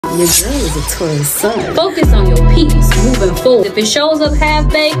Your girl is a Taurus sun. Focus on your peace moving forward. If it shows up half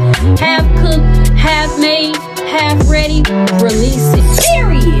baked, half cooked, half made, half ready, release it.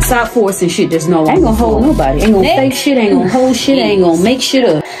 Period. Stop forcing shit that's no. Ain't gonna hold nobody. Ain't gonna fake shit. Ain't gonna hold shit. Ain't gonna make shit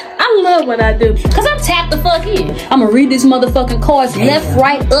up. I love what I do, cause I'm tapped the fuck in. I'ma read this motherfucking cards left,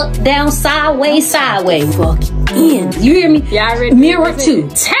 right, up, down, sideways, sideways. Fuck in. You hear me? Y'all ready? Mirror two.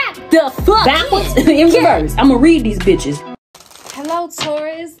 Tap the fuck backwards in reverse. I'ma read these bitches. Hello,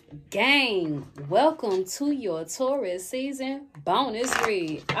 Taurus gang. Welcome to your Taurus season bonus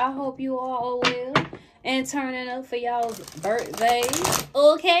read. I hope you all well and turning up for y'all's birthdays.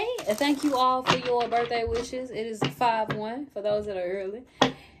 Okay, thank you all for your birthday wishes. It is 5/1 for those that are early.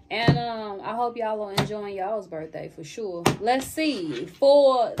 And I hope y'all are enjoying y'all's birthday for sure. Let's see.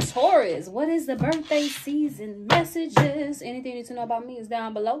 For Taurus, what is the birthday season messages? Anything you need to know about me is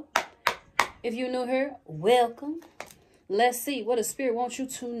down below. If you're new here, welcome. Let's see what the spirit wants you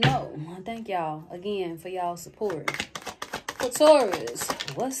to know. Thank y'all again for y'all's support. For Taurus,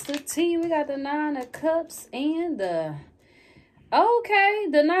 what's the tea? We got the 9 of Cups and the... Okay,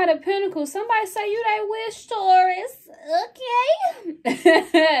 the Knight of Pentacles. Somebody say you they wish, Taurus.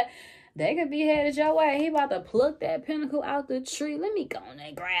 Okay. They could be headed your way. He about to pluck that pentacle out the tree. Let me go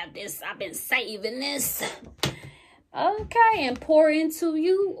and grab this. I've been saving this. Okay, and pour into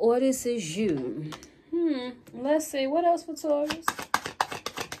you, or this is you. Let's see. What else for Taurus?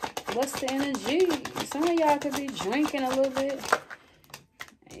 What's the energy? Some of y'all could be drinking a little bit.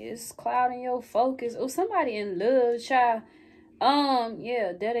 It's clouding your focus. Oh, somebody in love, child.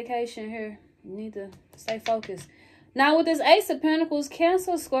 Yeah, dedication here. You need to stay focused. Now, with this Ace of Pentacles,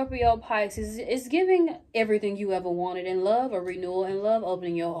 Cancer, Scorpio, Pisces, it's giving everything you ever wanted in love, a renewal in love,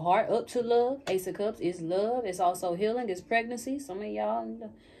 opening your heart up to love. Ace of Cups is love. It's also healing. It's pregnancy. Some of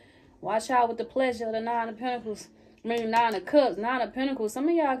y'all, watch out with the pleasure of the 9 of Pentacles. I mean, 9 of Cups, 9 of Pentacles. Some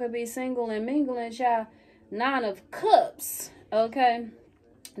of y'all could be single and mingling, child. 9 of Cups, okay?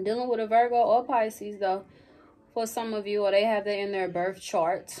 Dealing with a Virgo or Pisces, though, for some of you, or they have that in their birth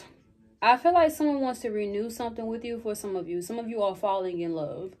chart. I feel like someone wants to renew something with you for some of you. Some of you are falling in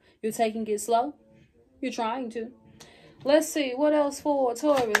love. You're taking it slow. You're trying to. Let's see. What else for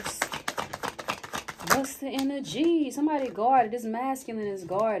Taurus? What's the energy? Somebody guarded. This masculine is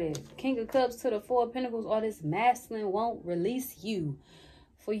guarded. King of Cups to the 4 of Pentacles. Or this masculine won't release you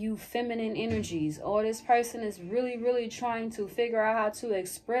for you feminine energies. Or this person is really, really trying to figure out how to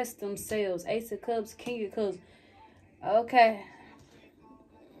express themselves. Ace of Cups, King of Cups. Okay.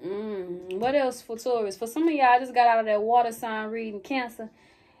 What else for Taurus? For some of y'all, I just got out of that water sign reading Cancer.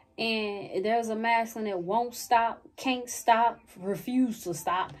 And there's a masculine that won't stop, can't stop, refuse to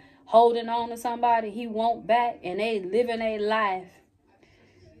stop. Holding on to somebody he won't back. And they living a life.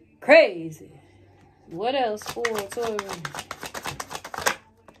 Crazy. What else for Taurus?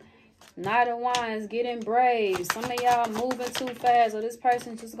 Knight of Wands, getting brave. Some of y'all moving too fast, or this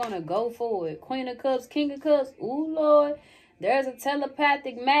person's just gonna go for it. Queen of Cups, King of Cups. Ooh, Lord. There's a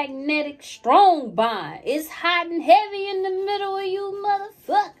telepathic, magnetic, strong bond. It's hot and heavy in the middle of you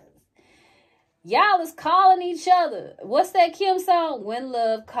motherfuckers. Y'all is calling each other. What's that Kim song? When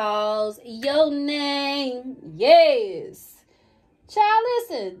love calls your name. Yes. Child,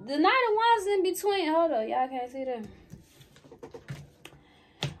 listen. The Knight of Wands in between. Hold on. Y'all can't see that.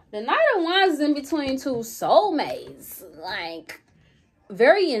 The Knight of Wands is in between two soulmates. Like,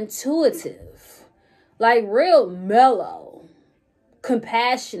 very intuitive. Like, real mellow.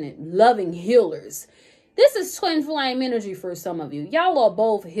 Compassionate, loving healers. This is twin flame energy for some of you. Y'all are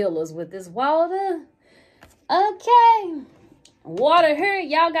both healers with this water. Okay. Water here.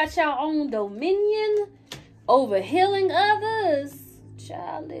 Y'all got your own dominion over healing others.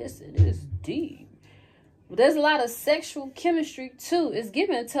 Child, listen, it's deep. But there's a lot of sexual chemistry too. It's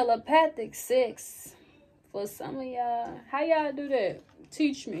giving telepathic sex for some of y'all. How y'all do that?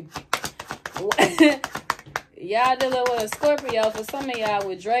 Teach me. Y'all dealing with a Scorpio. For some of y'all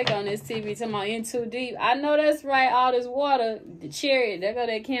with Drake on this TV talking about in too deep. I know that's right. All this water, the chariot, there go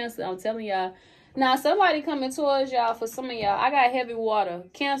that Cancer. I'm telling y'all. Now, somebody coming towards y'all. For some of y'all, I got heavy water.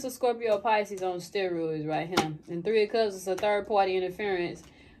 Cancer, Scorpio, Pisces on steroids right here. And 3 of Cups is a third party interference.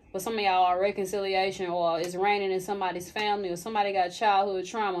 For some of y'all are reconciliation, or it's raining in somebody's family, or somebody got childhood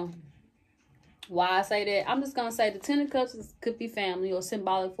trauma. Why I say that? I'm just going to say the 10 of Cups could be family or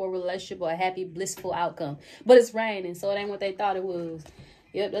symbolic for a relationship or a happy, blissful outcome. But it's raining, so it ain't what they thought it was.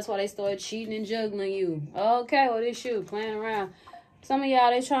 Yep, that's why they started cheating and juggling you. Okay, well, this you playing around. Some of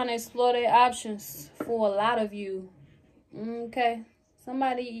y'all, they trying to explore their options for a lot of you. Okay.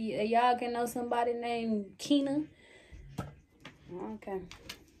 Somebody, y'all can know somebody named Keena. Okay.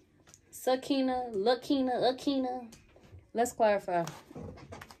 Sakina, Lakina, Akina. Let's clarify.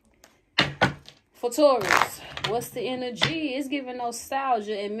 For Taurus, what's the energy? It's giving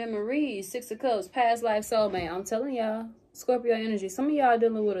nostalgia and memories. 6 of Cups, past life soulmate. I'm telling y'all, Scorpio energy. Some of y'all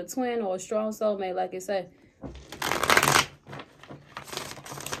dealing with a twin or a strong soulmate, like it said.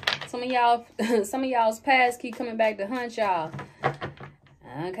 Some of y'all's past keep coming back to hunt y'all.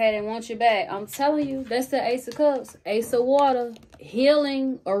 Okay, they want you back. I'm telling you, that's the Ace of Cups. Ace of Water.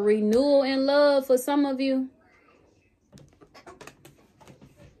 Healing or renewal in love for some of you.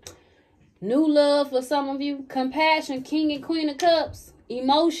 New love for some of you. Compassion, King and Queen of Cups.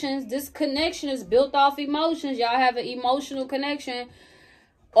 Emotions. This connection is built off emotions. Y'all have an emotional connection.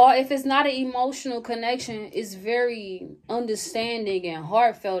 Or if it's not an emotional connection, it's very understanding and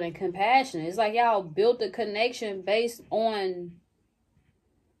heartfelt and compassionate. It's like y'all built a connection based on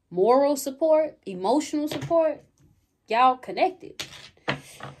moral support, emotional support. Y'all connected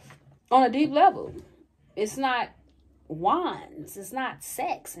on a deep level. It's not wands. It's not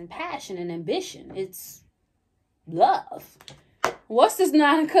sex and passion and ambition. It's love. What's this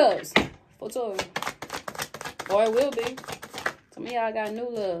 9 of Cups for Taurus? Or it will be. Some of y'all got new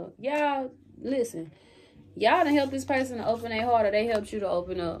love. Y'all, listen. Y'all done help this person to open their heart, or they helped you to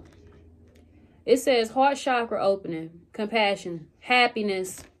open up. It says heart chakra opening, compassion,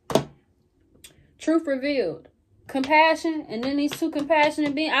 happiness, truth revealed, compassion, and then these 2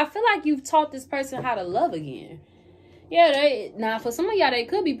 compassionate beings. I feel like you've taught this person how to love again. Yeah, now for some of y'all, they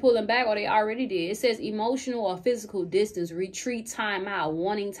could be pulling back, or they already did. It says emotional or physical distance, retreat, time out,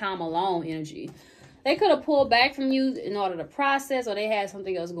 wanting time alone energy. They could have pulled back from you in order to process, or they had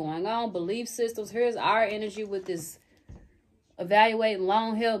something else going on. Belief systems. Here's our energy with this evaluating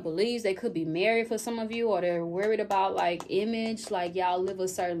long-held beliefs. They could be married for some of you, or they're worried about like image, like y'all live a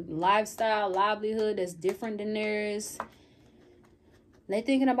certain lifestyle, livelihood that's different than theirs. They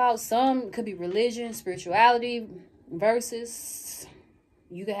thinking about some, could be religion, spirituality, versus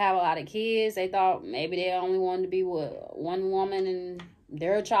you could have a lot of kids. They thought maybe they only wanted to be with one woman and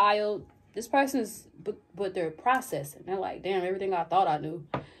their child. This person is, but they're processing. They're like, damn, everything I thought I knew.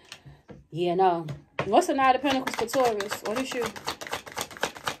 Yeah, no. What's the Knight of Pentacles for Taurus? What is you?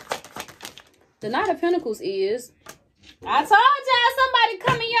 The Knight of Pentacles is, I told y'all somebody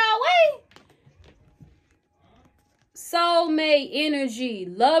coming y'all way. Soulmate energy,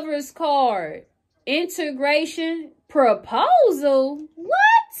 Lover's card, integration, proposal. What?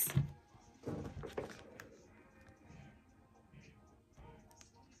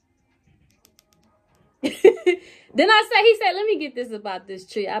 Then he said, let me get this about this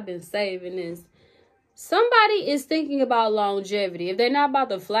tree. I've been saving this. Somebody is thinking about longevity. If they're not about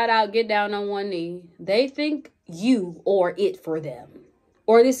to flat out get down on one knee, they think you or it for them.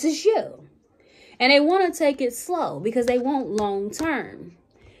 Or this is you. And they want to take it slow because they want long term.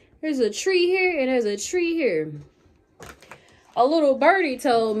 There's a tree here and there's a tree here. A little birdie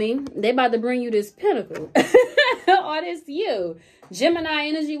told me they about to bring you this pentacle. Or this you. Gemini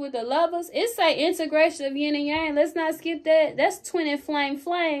energy with the lovers. It's a integration of yin and yang. Let's not skip that. That's twin and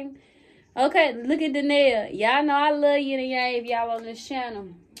flame. Okay, look at the nail. Y'all know I love yin and yang if y'all on this channel.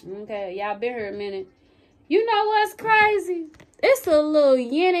 Okay, y'all been here a minute. You know what's crazy? It's a little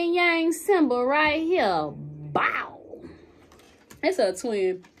yin and yang symbol right here. Bow. It's a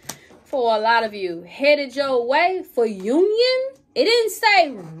twin. For a lot of you, headed your way for union. It didn't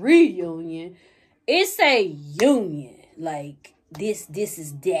say reunion. It say union. Like this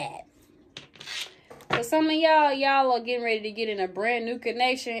is that. For some of y'all are getting ready to get in a brand new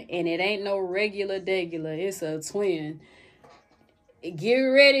connection, and it ain't no regular. It's a twin. Get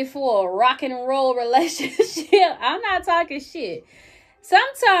ready for a rock and roll relationship. I'm not talking shit.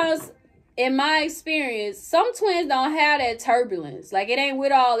 Sometimes, in my experience, some twins don't have that turbulence. Like, it ain't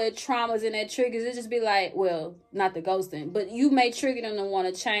with all that traumas and that triggers. It just be like, well, not the ghosting, but you may trigger them to want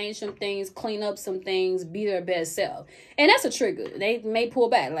to change some things, clean up some things, be their best self. And that's a trigger. They may pull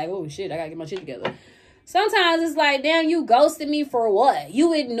back, like, oh shit, I gotta get my shit together. Sometimes it's like, damn, you ghosted me for what?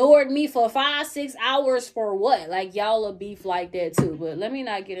 You ignored me for 5-6 hours for what? Like, y'all a beef like that too. But let me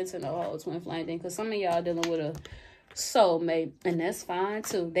not get into the whole twin flame thing, because some of y'all dealing with a soulmate, and that's fine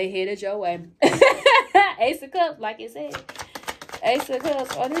too. They headed your way. Ace of Cups, like it said. Ace of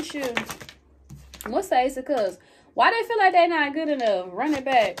Cups. Oh, this you. What's the Ace of Cups? Why they feel like they're not good enough? Run it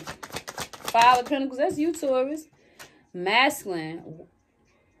back. 5 of Pentacles. That's you, Taurus. Masculine.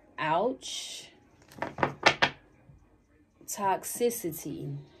 Ouch.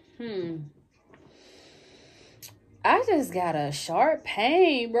 Toxicity. I just got a sharp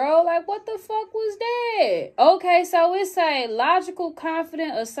pain, bro. Like, what the fuck was that? Okay, so it's a logical,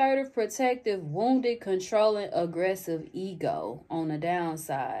 confident, assertive, protective, wounded, controlling, aggressive ego on the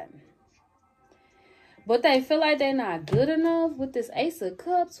downside. But they feel like they're not good enough with this Ace of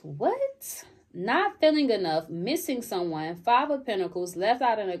Cups. What? not feeling enough, missing someone, 5 of Pentacles, left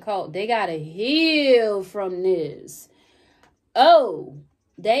out in a cult. They got to heal from this. Oh,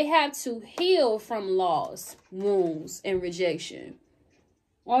 they have to heal from loss, wounds, and rejection.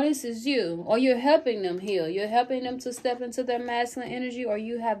 Or this is you. Or you're helping them heal. You're helping them to step into their masculine energy, or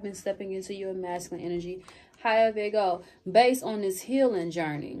you have been stepping into your masculine energy. However it go, based on this healing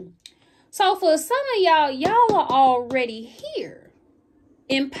journey. So for some of y'all are already here.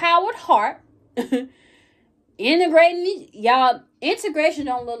 Empowered heart. Integrating y'all. Integration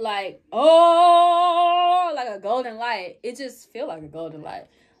don't look like, oh, like a golden light. It just feel like a golden light.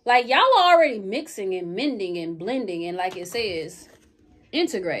 Like y'all are already mixing and mending and blending, and like it says,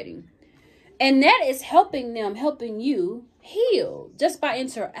 integrating. And that is helping them, helping you heal just by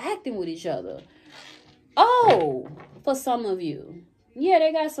interacting with each other. Oh, for some of you, yeah,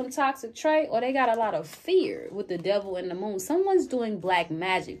 they got some toxic trait, or they got a lot of fear with the devil and the moon. Someone's doing black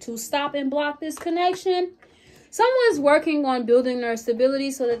magic to stop and block this connection. Someone's working on building their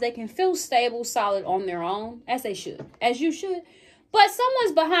stability so that they can feel stable, solid on their own, as they should, as you should. But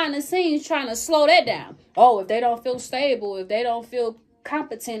someone's behind the scenes trying to slow that down. Oh, if they don't feel stable, if they don't feel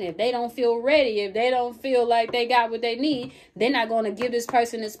competent, if they don't feel ready, if they don't feel like they got what they need, they're not going to give this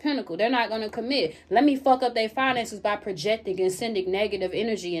person this pinnacle. They're not going to commit. Let me fuck up their finances by projecting and sending negative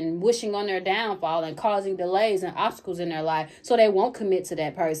energy and wishing on their downfall and causing delays and obstacles in their life so they won't commit to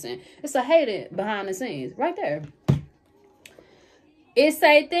that person. It's a hater behind the scenes right there. It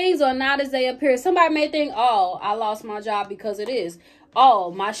say things are not as they appear. Somebody may think, oh, I lost my job because it is. Oh,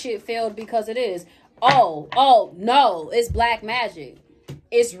 my shit failed because it is. Oh, no, it's black magic.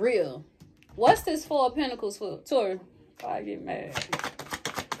 It's real. What's this 4 of Pentacles for? Taurus. Oh, I get mad.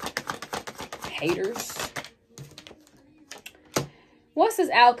 Haters. What's this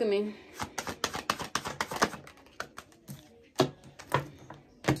alchemy?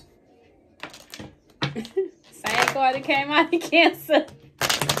 Same card that came out of Cancer.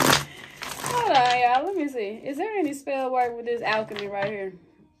 Hold on, y'all. Let me see. Is there any spell work with this alchemy right here?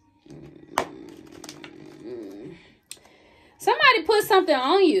 Somebody put something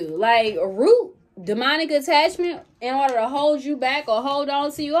on you, like a root, demonic attachment, in order to hold you back or hold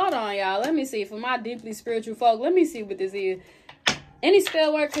on to you. Hold on, y'all. Let me see. For my deeply spiritual folk, let me see what this is. Any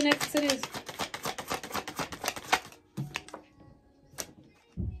spell work connected to this?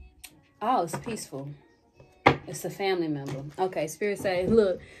 Oh, it's peaceful. It's a family member. Okay, Spirit say,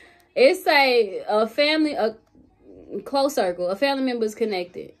 look, it's a family, a close circle, a family member is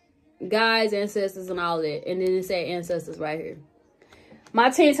connected. Guys, ancestors, and all that. And then it say ancestors right here.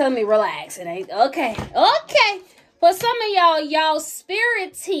 My team telling me relax. It ain't okay. Okay. For some of y'all's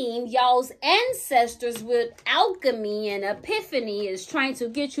spirit team, y'all's ancestors with alchemy and epiphany is trying to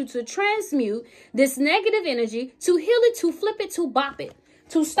get you to transmute this negative energy, to heal it, to flip it, to bop it,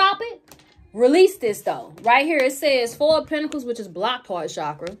 to stop it. Release this though. Right here it says 4 of Pentacles, which is blocked heart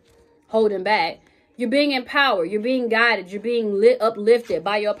chakra, holding back. You're being empowered. You're being guided. You're being uplifted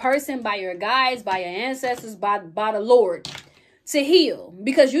by your person, by your guides, by your ancestors, by the Lord to heal.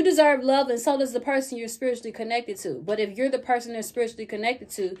 Because you deserve love, and so does the person you're spiritually connected to. But if you're the person they're spiritually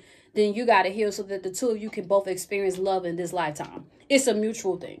connected to, then you got to heal so that the two of you can both experience love in this lifetime. It's a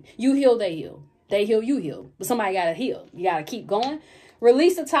mutual thing. You heal, they heal. They heal, you heal. But somebody got to heal. You got to keep going.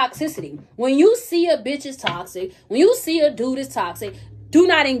 Release the toxicity. When you see a bitch is toxic, when you see a dude is toxic, do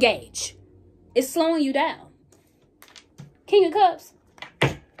not engage. It's slowing you down. King of Cups.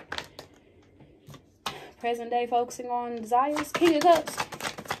 Present day focusing on desires. King of Cups.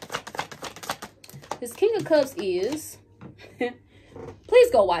 This King of Cups is...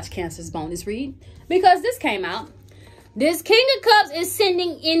 Please go watch Cancer's bonus read. Because this came out. This King of Cups is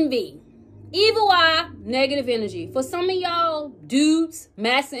sending envy. Evil eye, negative energy. For some of y'all dudes,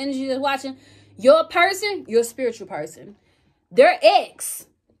 master energy that's watching, your person, your spiritual person, their ex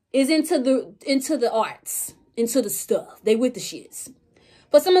is into the arts, into the stuff. They with the shits.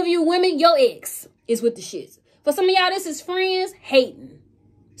 For some of you women, your ex is with the shits. For some of y'all, this is friends hating,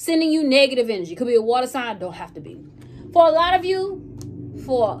 sending you negative energy. Could be a water sign, don't have to be. For a lot of you,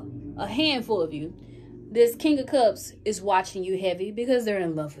 for a handful of you, this King of Cups is watching you heavy because they're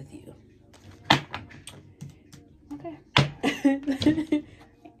in love with you. Okay.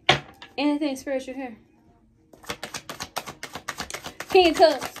 Anything spiritual here? King of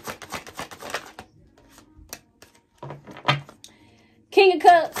Cups. King of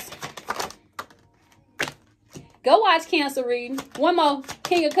Cups. Go watch Cancer reading. One more.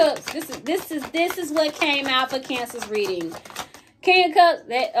 King of Cups. This is what came out for Cancer's reading. King of Cups.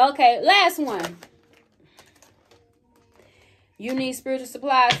 Okay, last one. You need spiritual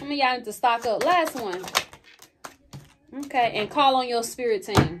supplies. Some of y'all need to stock up. Last one. Okay, and call on your spirit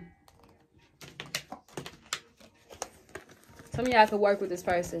team. Some of y'all could work with this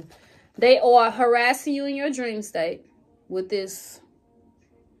person. They are harassing you in your dream state with this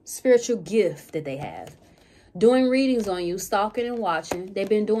spiritual gift that they have. Doing readings on you, stalking and watching. They've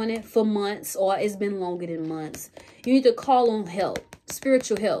been doing it for months, or it's been longer than months. You need to call on help,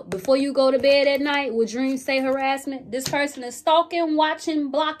 spiritual help. Before you go to bed at night with dream state harassment, this person is stalking,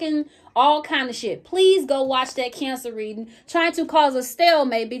 watching, blocking, all kind of shit. Please go watch that Cancer reading, trying to cause a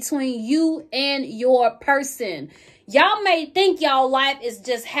stalemate between you and your person. Y'all may think y'all life is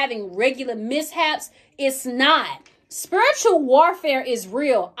just having regular mishaps. It's not. Spiritual warfare is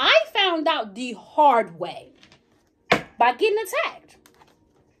real. I found out the hard way by getting attacked.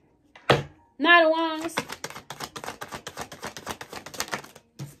 Knight of Wands.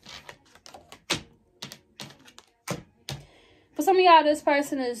 For some of y'all, this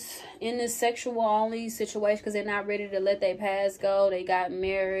person is in this sexual only situation because they're not ready to let their past go. They got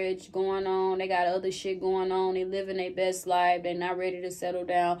marriage going on. They got other shit going on. They living their best life. They're not ready to settle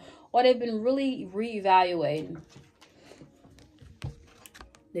down. Or they've been really reevaluating.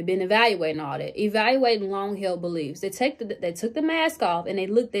 They've been evaluating all that. Evaluating long-held beliefs. They took the mask off and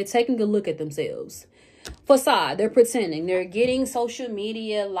they're taking a look at themselves. Facade, they're pretending. They're getting social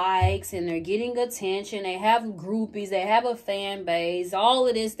media likes and they're getting attention. They have groupies. They have a fan base. All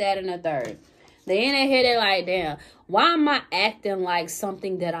of this, that, and the third. They in their head, they're like, damn, why am I acting like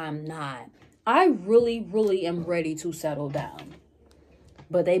something that I'm not? I really, really am ready to settle down.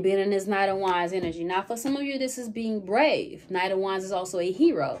 But they've been in this Knight of Wands energy. Now, for some of you, this is being brave. Knight of Wands is also a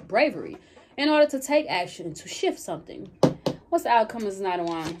hero, bravery, in order to take action, to shift something. What's the outcome of this Knight of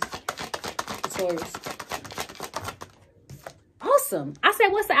Wands? Taurus. Awesome. I said,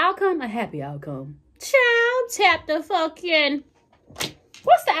 what's the outcome? A happy outcome. Child, tap the fucking.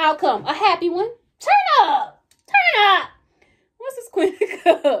 What's the outcome? A happy one. Turn up. Turn up. What's this Queen of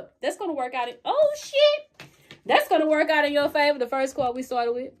Cups? That's going to work out. Oh, shit. That's going to work out in your favor. The first card we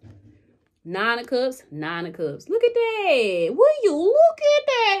started with. Nine of Cups. Nine of Cups. Look at that. Will you look at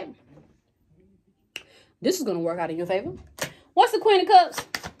that? This is going to work out in your favor. What's the Queen of Cups?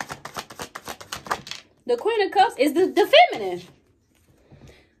 The Queen of Cups is the feminine.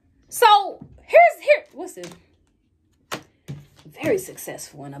 So, what's it? Very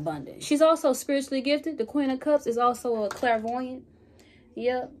successful and abundant. She's also spiritually gifted. The Queen of Cups is also a clairvoyant.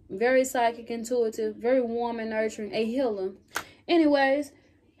 Yep, very psychic, intuitive, very warm and nurturing, a healer. Anyways,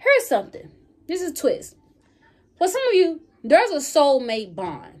 here's something. This is a twist. For some of you, there's a soulmate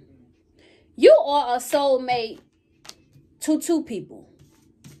bond. You are a soulmate to two people.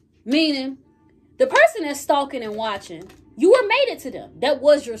 Meaning, the person that's stalking and watching, you were mated to them. That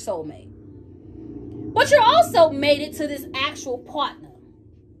was your soulmate. But you're also mated to this actual partner.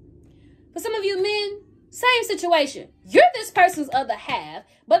 For some of you men, same situation. You're this person's other half,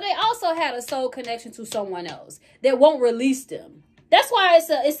 but they also had a soul connection to someone else that won't release them. That's why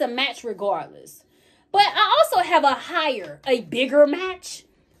it's a match regardless. But I also have a bigger match.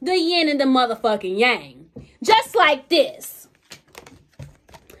 The yin and the motherfucking yang. Just like this.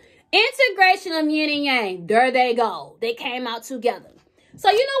 Integration of yin and yang. There they go. They came out together. So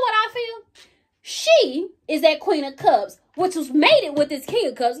you know what I feel? She is that Queen of Cups, which was mated with this King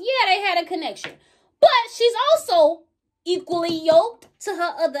of Cups. Yeah, they had a connection. But she's also equally yoked to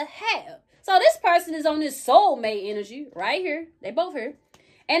her other half. So this person is on this soulmate energy right here. They both here.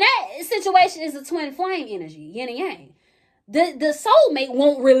 And that situation is a twin flame energy, yin and yang. The soulmate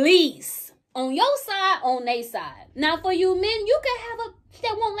won't release on your side, on their side. Now, for you men, you can have a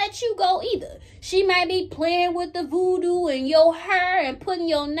that won't let you go either. She might be playing with the voodoo and your hair and putting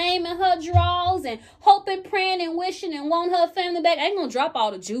your name in her drawers and hoping, praying, and wishing and want her family back. I ain't gonna drop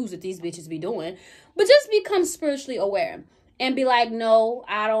all the Jews that these bitches be doing. But just become spiritually aware and be like, no,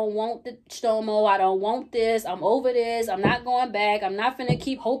 I don't want the stomo. I don't want this. I'm over this. I'm not going back. I'm not finna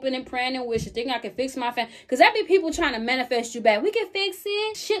keep hoping and praying and wishing, thinking I can fix my family. Because that be people trying to manifest you back. We can fix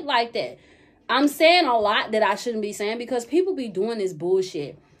it. Shit like that. I'm saying a lot that I shouldn't be saying because people be doing this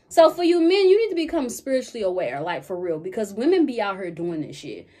bullshit. So for you men, you need to become spiritually aware, like for real, because women be out here doing this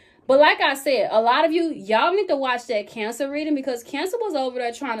shit. But like I said, a lot of you, y'all need to watch that Cancer reading because Cancer was over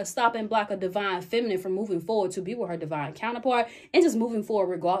there trying to stop and block a divine feminine from moving forward to be with her divine counterpart and just moving forward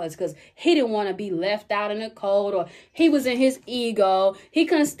regardless because he didn't want to be left out in the cold or he was in his ego. He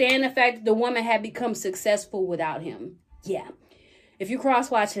couldn't stand the fact that the woman had become successful without him. Yeah. If you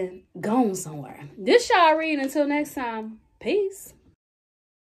cross-watching, go on somewhere. This y'all reading. Until next time, peace.